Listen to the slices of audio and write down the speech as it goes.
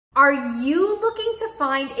Are you looking to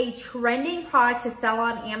find a trending product to sell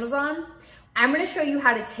on Amazon? I'm going to show you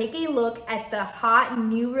how to take a look at the hot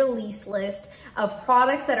new release list of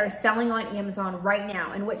products that are selling on Amazon right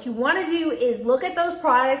now. And what you want to do is look at those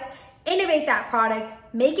products, innovate that product,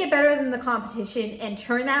 make it better than the competition, and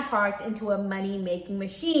turn that product into a money-making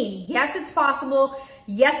machine. Yes, it's possible.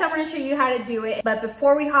 Yes, I'm going to show you how to do it. But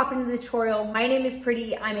before we hop into the tutorial, my name is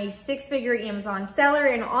Pretty. I'm a six-figure Amazon seller,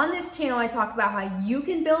 and on this channel, I talk about how you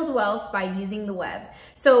can build wealth by using the web.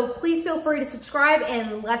 So please feel free to subscribe,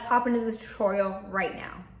 and let's hop into the tutorial right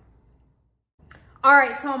now. All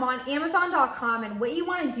right, so I'm on Amazon.com, and what you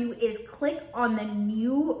want to do is click on the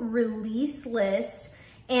new release list.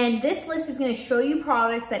 And this list is going to show you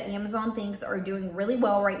products that Amazon thinks are doing really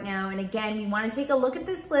well right now. And again, we want to take a look at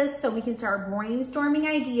this list so we can start brainstorming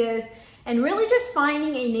ideas and really just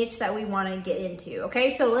finding a niche that we want to get into.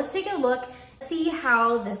 Okay, so let's take a look, see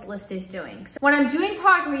how this list is doing. So when I'm doing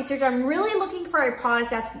product research, I'm really looking for a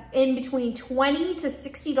product that's in between $20 to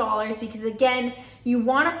 $60 because again, you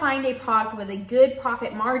want to find a product with a good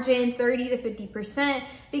profit margin, 30 to 50%,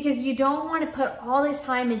 because you don't want to put all this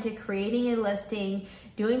time into creating a listing,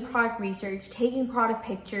 doing product research, taking product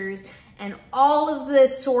pictures, and all of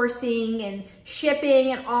the sourcing and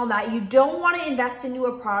shipping and all that. You don't want to invest into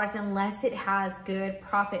a product unless it has good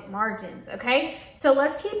profit margins, okay? So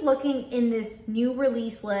let's keep looking in this new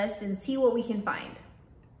release list and see what we can find.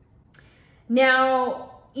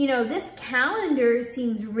 Now, you know, this calendar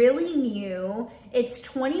seems really new. It's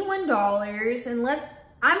 $21, and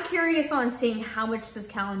I'm curious on seeing how much this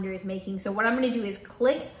calendar is making. So what I'm going to do is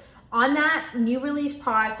click on that new release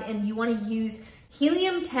product, and you want to use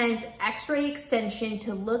Helium10's X-ray extension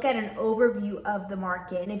to look at an overview of the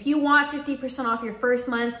market. And if you want 50% off your first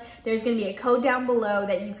month, there's going to be a code down below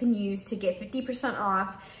that you can use to get 50%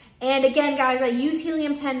 off. And again, guys, I use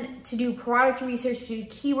Helium10 to do product research, to do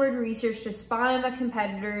keyword research, to spy on the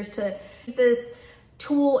competitors, to use this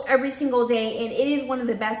tool every single day. And it is one of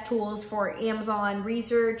the best tools for Amazon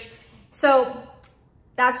research. So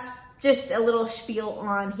that's just a little spiel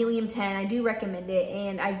on Helium10. I do recommend it,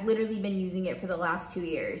 and I've literally been using it for the last 2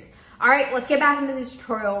 years. All right, let's get back into this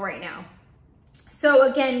tutorial right now. So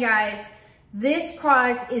again, guys, this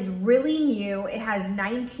product is really new. It has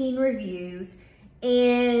 19 reviews,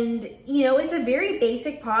 and you know, it's a very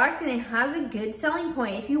basic product, and it has a good selling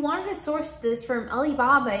point. If you wanted to source this from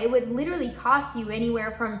Alibaba, it would literally cost you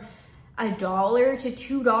anywhere from $1 to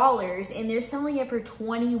 $2, and they're selling it for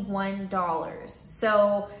 $21.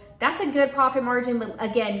 So that's a good profit margin, but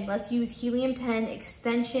again, let's use Helium10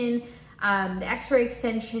 extension, the X-ray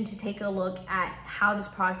extension, to take a look at how this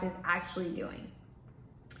product is actually doing.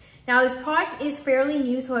 Now, this product is fairly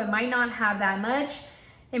new, so it might not have that much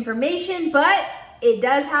information, but it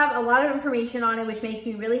does have a lot of information on it, which makes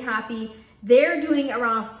me really happy. They're doing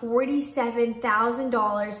around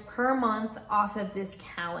 $47,000 per month off of this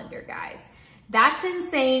calendar, guys. That's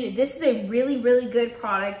insane. This is a really, really good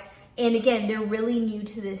product. And again, they're really new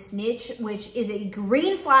to this niche, which is a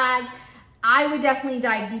green flag. I would definitely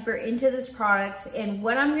dive deeper into this product. And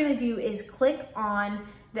what I'm gonna do is click on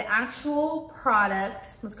the actual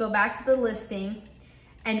product. Let's go back to the listing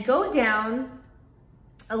and go down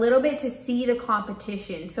a little bit to see the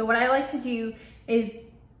competition. So what I like to do is,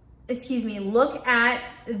 look at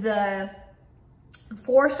the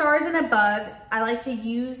 4 stars and above. I like to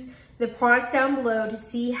use the products down below to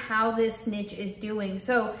see how this niche is doing.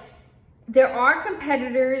 So there are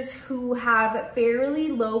competitors who have fairly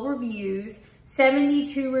low reviews,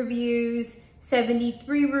 72 reviews,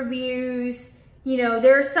 73 reviews. You know,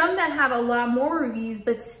 there are some that have a lot more reviews,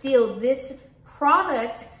 but still this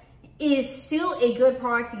product is still a good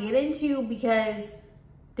product to get into because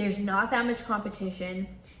there's not that much competition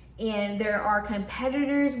and there are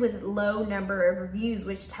competitors with low number of reviews,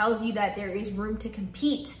 which tells you that there is room to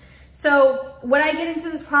compete. So when I get into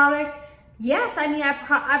this product, yes, I mean,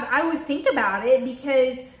 I would think about it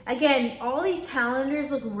because, again, all these calendars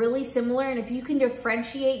look really similar. And if you can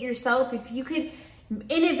differentiate yourself, if you could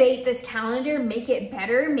innovate this calendar, make it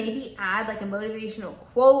better, maybe add like a motivational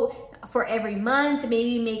quote for every month,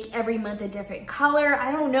 maybe make every month a different color.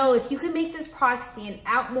 I don't know. If you can make this product stand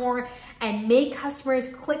out more and make customers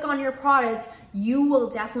click on your product, you will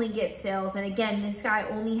definitely get sales. And again, this guy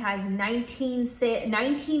only has 19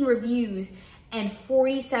 reviews and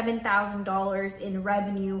 $47,000 in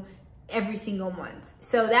revenue every single month.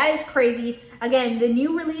 So that is crazy. Again, the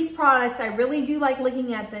new release products, I really do like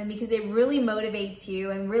looking at them because it really motivates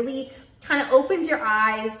you and really kind of opens your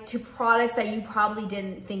eyes to products that you probably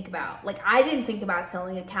didn't think about. Like, I didn't think about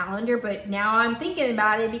selling a calendar, but now I'm thinking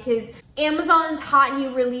about it because Amazon's hot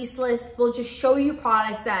new release list will just show you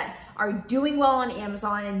products that are doing well on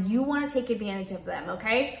Amazon and you want to take advantage of them,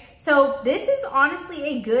 okay? So this is honestly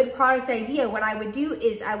a good product idea. What I would do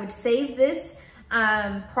is I would save this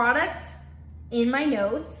product in my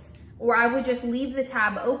notes, or I would just leave the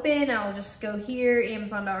tab open. I'll just go here,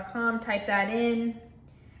 Amazon.com, type that in,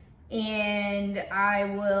 and I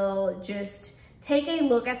will just take a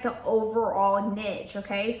look at the overall niche,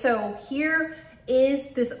 okay? So here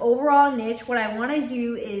is this overall niche. What I wanna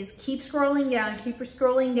do is keep scrolling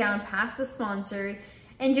down past the sponsored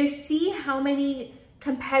and just see how many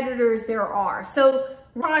competitors there are. So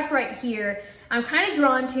product right here, I'm kind of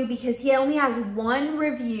drawn to because he only has one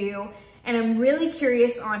review and I'm really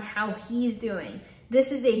curious on how he's doing.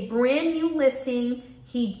 This is a brand new listing.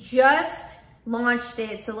 He just launched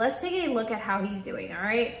it. So let's take a look at how he's doing, all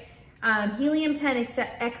right? Helium10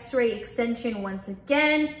 X-ray extension once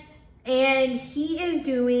again. And he is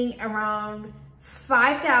doing around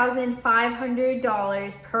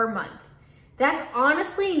 $5,500 per month. That's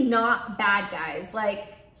honestly not bad, guys.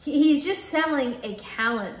 Like, he's just selling a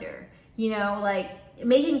calendar, you know, like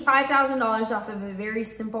making $5,000 off of a very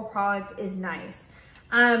simple product is nice.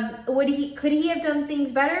 Could he have done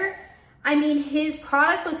things better? I mean, his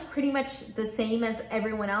product looks pretty much the same as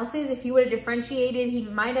everyone else's. If he would have differentiated, he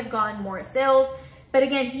might have gotten more sales. But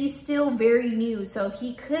again, he's still very new, so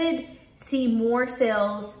he could see more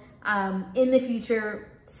sales in the future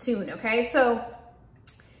soon, okay? So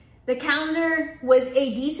the calendar was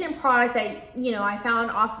a decent product that, you know, I found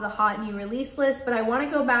off of the hot new release list, but I wanna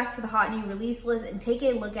go back to the hot new release list and take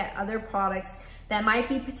a look at other products that might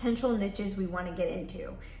be potential niches we wanna get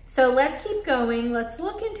into. So let's keep going. Let's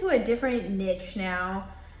look into a different niche now.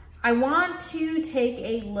 I want to take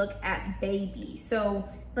a look at baby. So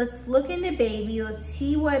let's look into baby. Let's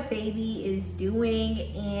see what baby is doing.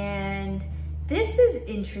 And this is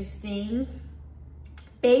interesting.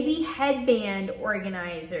 Baby headband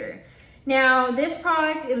organizer. Now this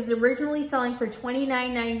product, it was originally selling for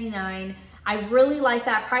 $29.99. I really like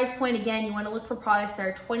that price point. Again, you want to look for products that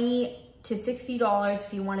are $20 to $60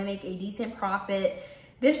 if you want to make a decent profit.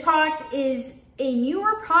 This product is a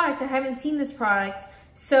newer product. I haven't seen this product.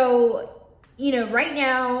 So, you know, right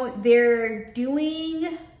now they're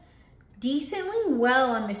doing decently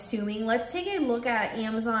well, I'm assuming. Let's take a look at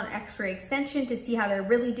Amazon X-ray extension to see how they're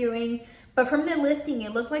really doing. But from the listing,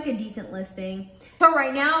 it looked like a decent listing. So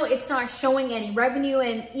right now it's not showing any revenue,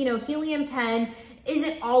 and you know, Helium10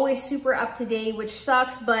 isn't always super up to date, which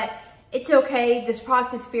sucks, but it's okay. This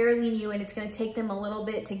product is fairly new and it's gonna take them a little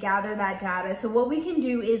bit to gather that data. So what we can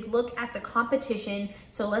do is look at the competition.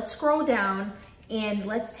 So let's scroll down and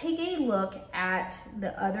let's take a look at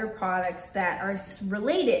the other products that are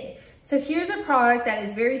related. So here's a product that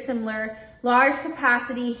is very similar, large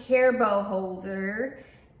capacity hair bow holder.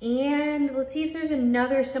 And let's see if there's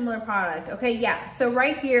another similar product. Okay, yeah, so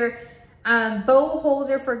right here, bow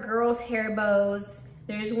holder for girls' hair bows.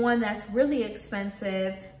 There's one that's really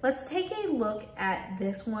expensive. Let's take a look at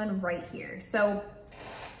this one right here. So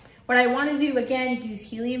what I want to do again is use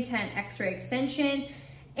Helium10 X-ray extension.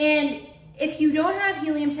 And if you don't have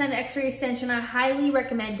Helium10 X-ray extension, I highly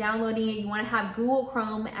recommend downloading it. You want to have Google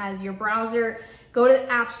Chrome as your browser. Go to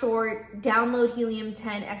the App Store, download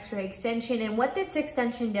Helium10 X-ray extension. And what this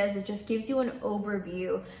extension does, it just gives you an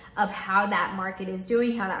overview of how that market is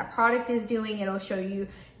doing, how that product is doing. It'll show you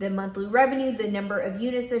the monthly revenue, the number of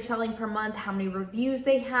units they're selling per month, how many reviews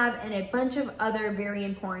they have, and a bunch of other very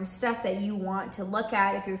important stuff that you want to look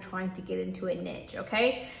at if you're trying to get into a niche,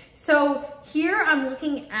 okay? So here I'm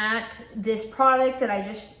looking at this product that I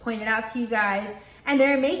just pointed out to you guys, and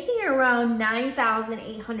they're making around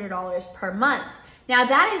 $9,800 per month. Now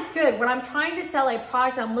that is good. When I'm trying to sell a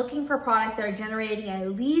product, I'm looking for products that are generating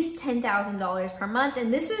at least $10,000 per month.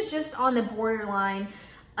 And this is just on the borderline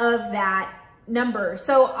of that number.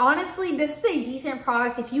 So honestly, this is a decent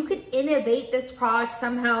product. If you could innovate this product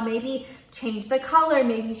somehow, maybe change the color,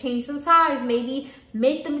 maybe change the size, maybe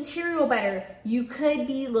make the material better, you could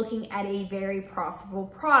be looking at a very profitable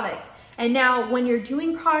product. And now when you're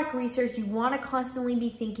doing product research, you want to constantly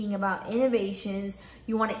be thinking about innovations.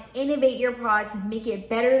 You want to innovate your product and make it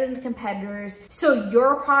better than the competitors so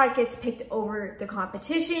your product gets picked over the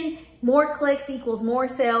competition. More clicks equals more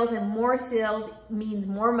sales, and more sales means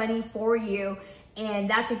more money for you. And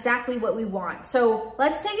that's exactly what we want. So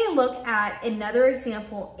let's take a look at another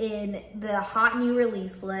example in the hot new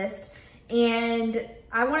release list. And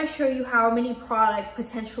I want to show you how many product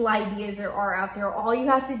potential ideas there are out there. All you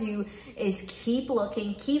have to do is keep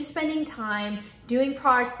looking, keep spending time doing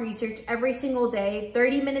product research every single day.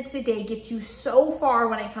 30 minutes a day gets you so far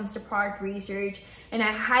when it comes to product research. And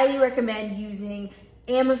I highly recommend using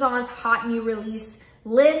Amazon's hot new release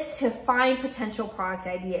list to find potential product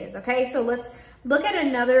ideas, okay? So let's look at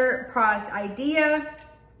another product idea,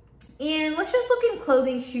 and let's just look in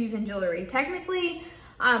clothing, shoes, and jewelry. Technically,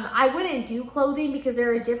 I wouldn't do clothing because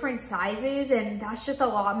there are different sizes and that's just a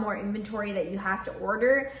lot more inventory that you have to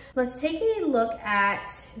order. Let's take a look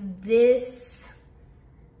at this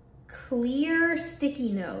clear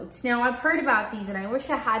sticky notes. Now, I've heard about these and I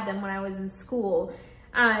wish I had them when I was in school.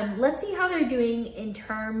 Let's see how they're doing in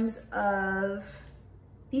terms of,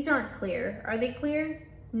 these aren't clear. Are they clear?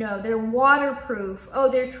 No, they're waterproof. Oh,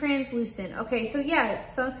 they're translucent. Okay, so yeah,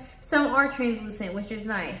 some are translucent, which is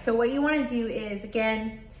nice. So what you want to do is,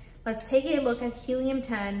 again, let's take a look at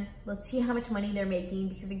Helium10. Let's see how much money they're making,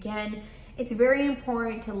 because again, it's very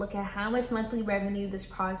important to look at how much monthly revenue this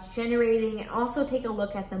product's generating, and also take a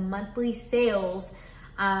look at the monthly sales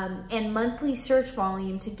and monthly search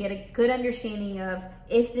volume to get a good understanding of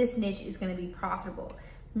if this niche is going to be profitable.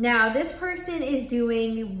 Now, this person is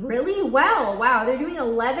doing really well. Wow, they're doing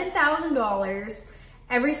 $11,000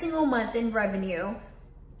 every single month in revenue.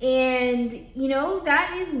 And, you know,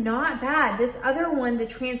 that is not bad. This other one, the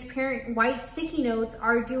transparent white sticky notes,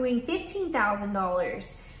 are doing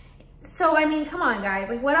 $15,000. So, I mean, come on, guys.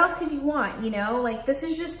 Like, what else could you want, you know? Like, this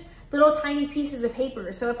is just little tiny pieces of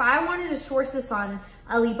paper. So if I wanted to source this on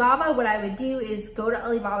Alibaba, what I would do is go to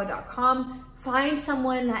Alibaba.com, find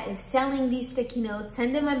someone that is selling these sticky notes,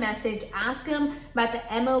 send them a message, ask them about the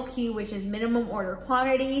MOQ, which is minimum order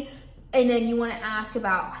quantity, and then you want to ask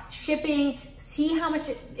about shipping, see how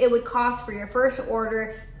much it would cost for your first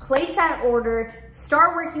order, place that order,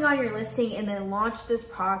 start working on your listing, and then launch this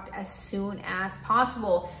product as soon as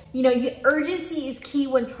possible. You know, urgency is key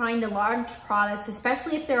when trying to launch products,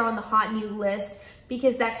 especially if they're on the hot new list,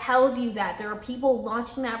 because that tells you that there are people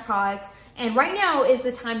launching that product. And right now is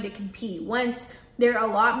the time to compete. Once there are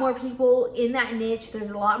a lot more people in that niche, there's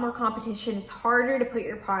a lot more competition, it's harder to put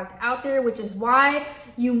your product out there, which is why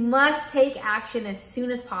you must take action as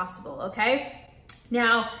soon as possible, okay?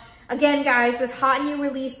 Now, again, guys, this hot new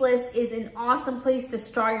release list is an awesome place to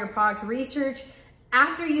start your product research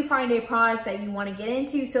after you find a product that you want to get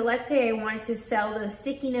into. So let's say I wanted to sell the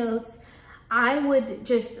sticky notes. I would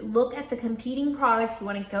just look at the competing products. You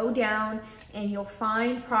want to go down and you'll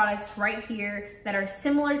find products right here that are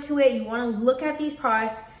similar to it. You want to look at these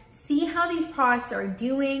products, see how these products are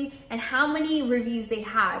doing and how many reviews they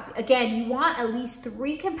have. Again, you want at least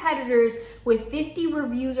 3 competitors with 50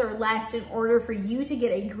 reviews or less in order for you to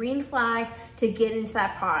get a green flag to get into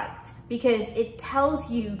that product, because it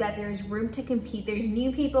tells you that there's room to compete. There's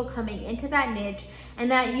new people coming into that niche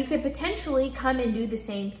and that you could potentially come and do the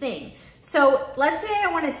same thing. So let's say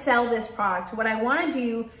I want to sell this product. What I want to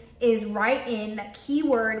do is write in that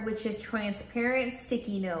keyword, which is transparent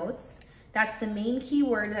sticky notes. That's the main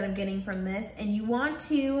keyword that I'm getting from this. And you want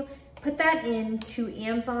to put that into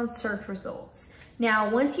Amazon search results. Now,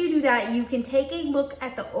 once you do that, you can take a look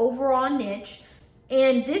at the overall niche.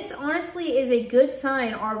 And this honestly is a good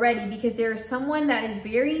sign already, because there is someone that is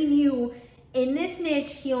very new in this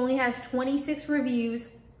niche. He only has 26 reviews,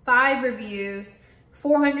 5 reviews,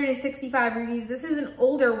 465 reviews. This is an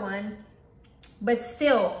older one, but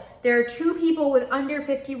still, there are 2 people with under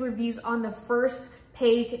 50 reviews on the first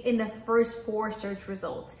page in the first 4 search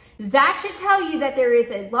results. That should tell you that there is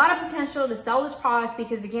a lot of potential to sell this product,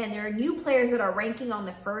 because again, there are new players that are ranking on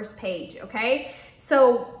the first page, okay?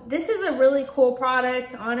 So this is a really cool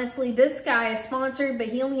product. Honestly, this guy is sponsored, but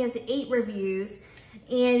he only has 8 reviews.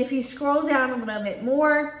 And if you scroll down a little bit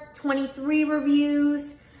more, 23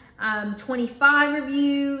 reviews, 25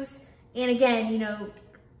 reviews. And again, you know,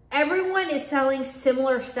 everyone is selling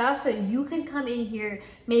similar stuff. So you can come in here,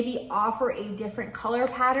 maybe offer a different color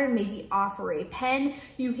pattern, maybe offer a pen.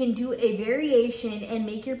 You can do a variation and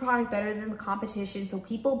make your product better than the competition, so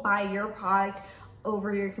people buy your product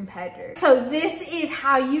over your competitors. So this is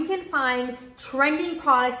how you can find trending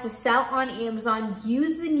products to sell on Amazon.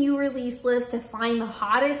 Use the new release list to find the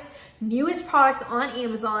hottest, newest products on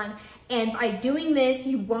Amazon. And by doing this,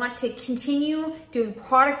 you want to continue doing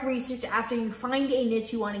product research after you find a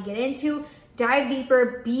niche you want to get into. Dive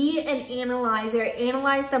deeper, be an analyzer,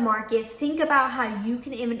 analyze the market, think about how you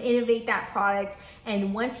can innovate that product.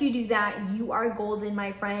 And once you do that, you are golden,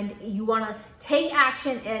 my friend. You want to take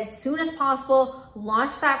action as soon as possible,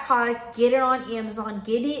 launch that product, get it on Amazon,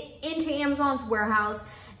 get it into Amazon's warehouse,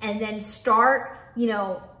 and then start, you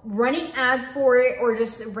know, running ads for it or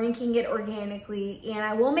just ranking it organically. And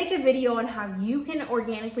I will make a video on how you can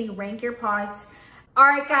organically rank your products. All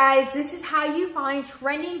right, guys, this is how you find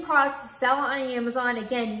trending products to sell on Amazon.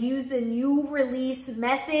 Again, use the new release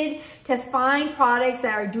method to find products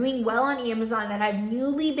that are doing well on Amazon that have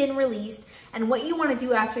newly been released. And what you want to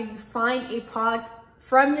do after you find a product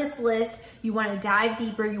from this list. You want to dive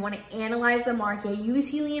deeper. You want to analyze the market,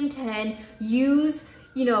 use Helium10, use,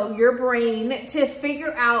 you know, your brain to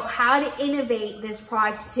figure out how to innovate this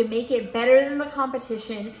product to make it better than the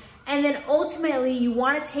competition. And then ultimately you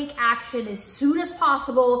want to take action as soon as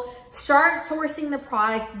possible, start sourcing the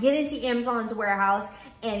product, get into Amazon's warehouse,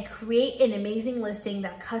 and create an amazing listing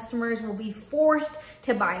that customers will be forced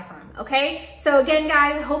to buy from, okay? So again,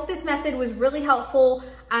 guys, I hope this method was really helpful.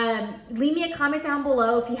 Leave me a comment down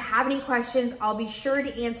below if you have any questions. I'll be sure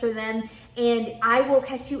to answer them, and I will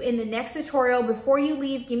catch you in the next tutorial. Before you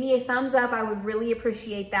leave, give me a thumbs up. I would really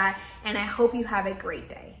appreciate that, and I hope you have a great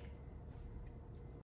day.